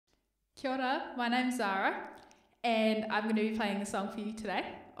Kia ora, my name's Zara, and I'm going to be playing a song for you today,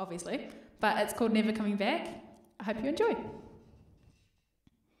 obviously, but it's called Never Coming Back. I hope you enjoy.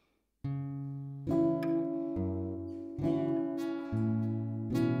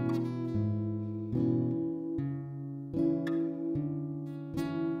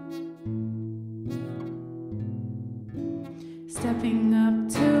 Stepping up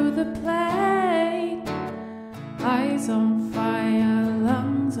to the plate, eyes on fire,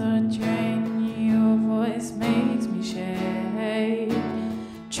 lungs are drained, your voice makes me shake.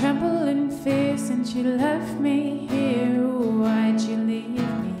 Trembling fear since you left me here, why'd you leave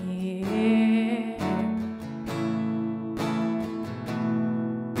me here?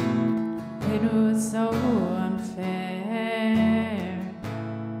 It was so unfair.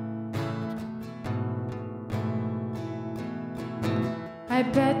 I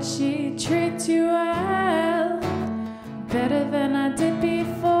bet she treats you well, better than I did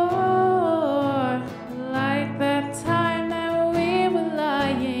before. Like that time that we were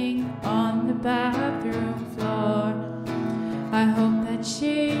lying on the bathroom floor. I hope that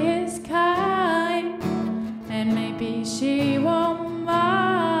she is kind, and maybe she won't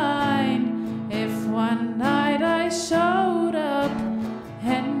mind if one night I showed up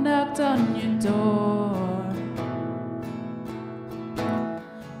and knocked on your door.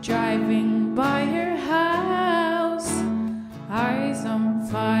 Driving by your house, eyes on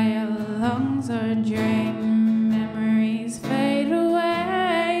fire, lungs are drained, memories fade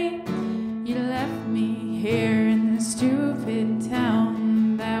away. You left me here in the stupid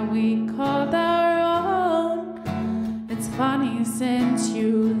town that we called our own. It's funny, since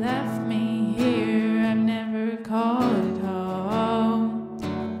you left me here, I've never called home,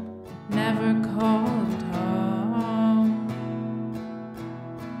 never called home.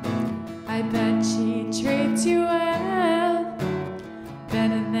 I bet she treats you well,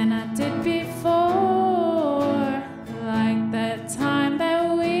 better than I did before. Like that time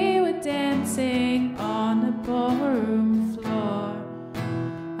that we were dancing on the ballroom floor.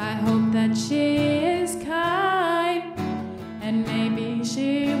 I hope that she is kind, and maybe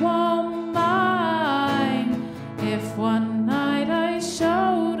she won't mind if one night I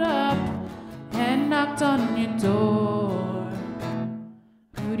showed up and knocked on your door.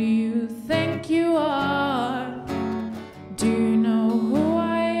 Who do you think you are? Do you know who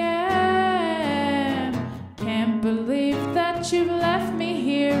I am? Can't believe that you've left me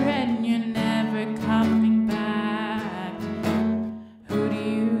here and you're never coming back. Who do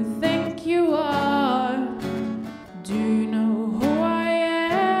you think you are? Do you know who I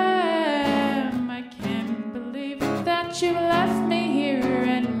am? I can't believe that you've left me here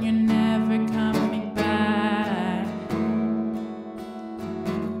and you're never coming back.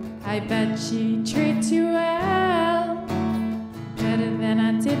 I bet she treats you well, better than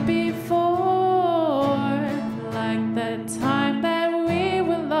I did before. Like that time that we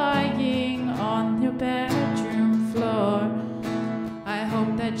were lying on your bedroom floor. I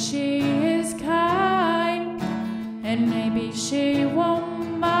hope that she is kind, and maybe she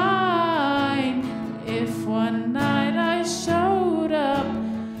won't mind if one night